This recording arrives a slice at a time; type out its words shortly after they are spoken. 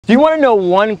Do you want to know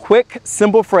one quick,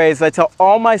 simple phrase that I tell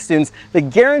all my students that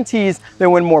guarantees they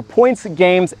win more points,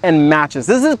 games, and matches?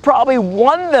 This is probably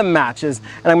one of them matches,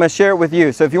 and I'm going to share it with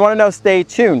you. So if you want to know, stay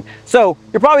tuned. So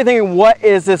you're probably thinking, what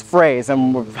is this phrase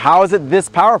and how is it this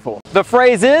powerful? The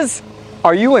phrase is,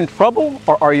 are you in trouble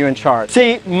or are you in charge?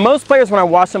 See, most players, when I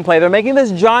watch them play, they're making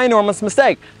this ginormous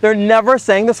mistake. They're never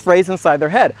saying this phrase inside their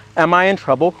head. Am I in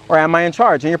trouble or am I in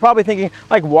charge? And you're probably thinking,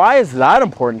 like, why is that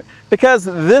important? Because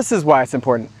this is why it's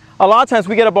important. A lot of times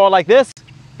we get a ball like this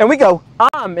and we go,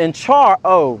 I'm in charge.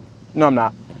 Oh, no, I'm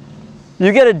not.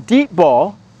 You get a deep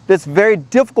ball that's very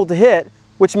difficult to hit,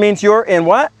 which means you're in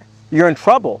what? You're in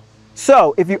trouble.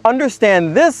 So if you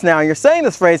understand this now, you're saying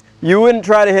this phrase, you wouldn't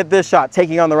try to hit this shot,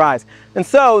 taking on the rise. And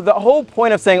so the whole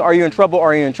point of saying, are you in trouble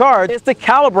or are you in charge, is to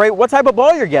calibrate what type of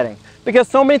ball you're getting. Because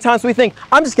so many times we think,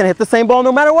 I'm just going to hit the same ball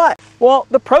no matter what. Well,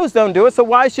 the pros don't do it, so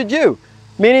why should you?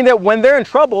 Meaning that when they're in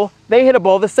trouble, they hit a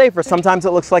ball that's safer. Sometimes it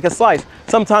looks like a slice.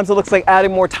 Sometimes it looks like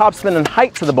adding more topspin and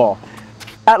height to the ball.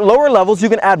 At lower levels, you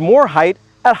can add more height.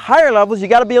 At higher levels, you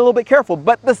got to be a little bit careful.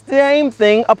 But the same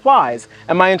thing applies.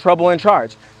 Am I in trouble or in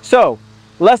charge? So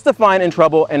let's define in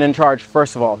trouble and in charge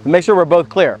first of all, to make sure we're both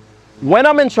clear. When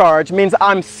I'm in charge means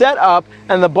I'm set up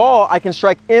and the ball I can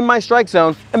strike in my strike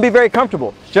zone and be very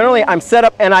comfortable. Generally, I'm set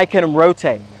up and I can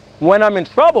rotate. When I'm in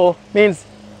trouble means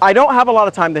I don't have a lot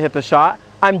of time to hit the shot.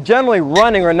 I'm generally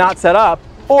running or not set up,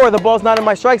 or the ball's not in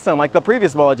my strike zone like the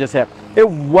previous ball I just hit. It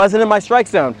wasn't in my strike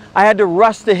zone. I had to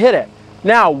rush to hit it.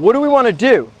 Now, what do we want to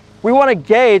do? We want to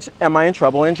gauge, am I in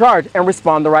trouble or in charge, and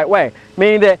respond the right way.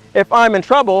 Meaning that if I'm in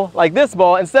trouble, like this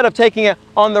ball, instead of taking it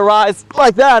on the rise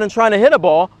like that and trying to hit a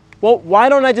ball, well, why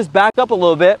don't I just back up a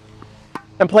little bit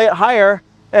and play it higher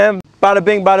and bada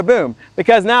bing, bada boom?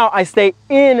 Because now I stay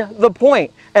in the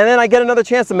point. And then I get another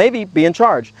chance to maybe be in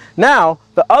charge. Now,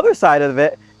 the other side of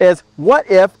it is,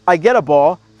 what if I get a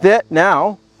ball that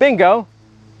now, bingo,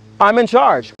 I'm in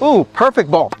charge? Ooh, perfect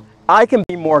ball. I can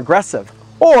be more aggressive,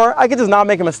 or I can just not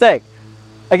make a mistake.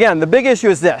 Again, the big issue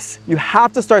is this. You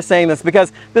have to start saying this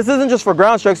because this isn't just for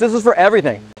ground strokes, this is for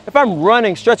everything. If I'm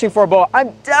running, stretching for a ball,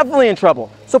 I'm definitely in trouble.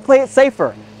 So play it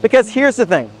safer. Because here's the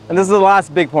thing, and this is the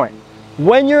last big point.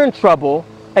 When you're in trouble,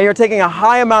 and you're taking a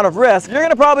high amount of risk, you're going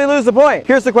to probably lose the point.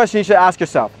 Here's the question you should ask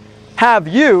yourself. Have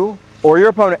you or your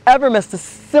opponent ever missed a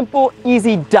simple,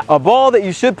 easy duck? A ball that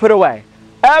you should put away?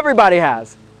 Everybody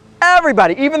has.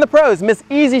 Everybody, even the pros, miss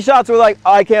easy shots where like,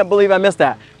 oh, I can't believe I missed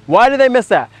that. Why did they miss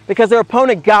that? Because their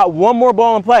opponent got one more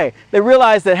ball in play. They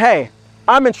realized that, hey,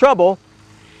 I'm in trouble.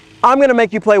 I'm going to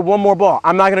make you play one more ball.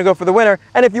 I'm not going to go for the winner.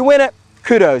 And if you win it,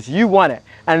 kudos, you won it.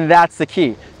 And that's the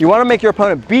key. You want to make your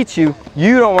opponent beat you.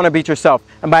 You don't want to beat yourself.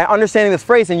 And by understanding this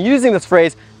phrase and using this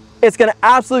phrase, it's going to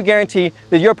absolutely guarantee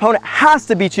that your opponent has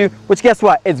to beat you, which guess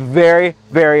what? It's very,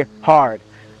 very hard.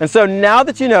 And so now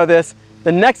that you know this,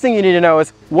 the next thing you need to know is,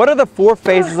 what are the 4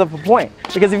 phases of a point?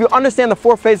 Because if you understand the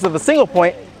 4 phases of a single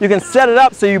point, you can set it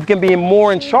up so you can be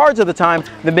more in charge of the time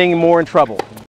than being more in trouble.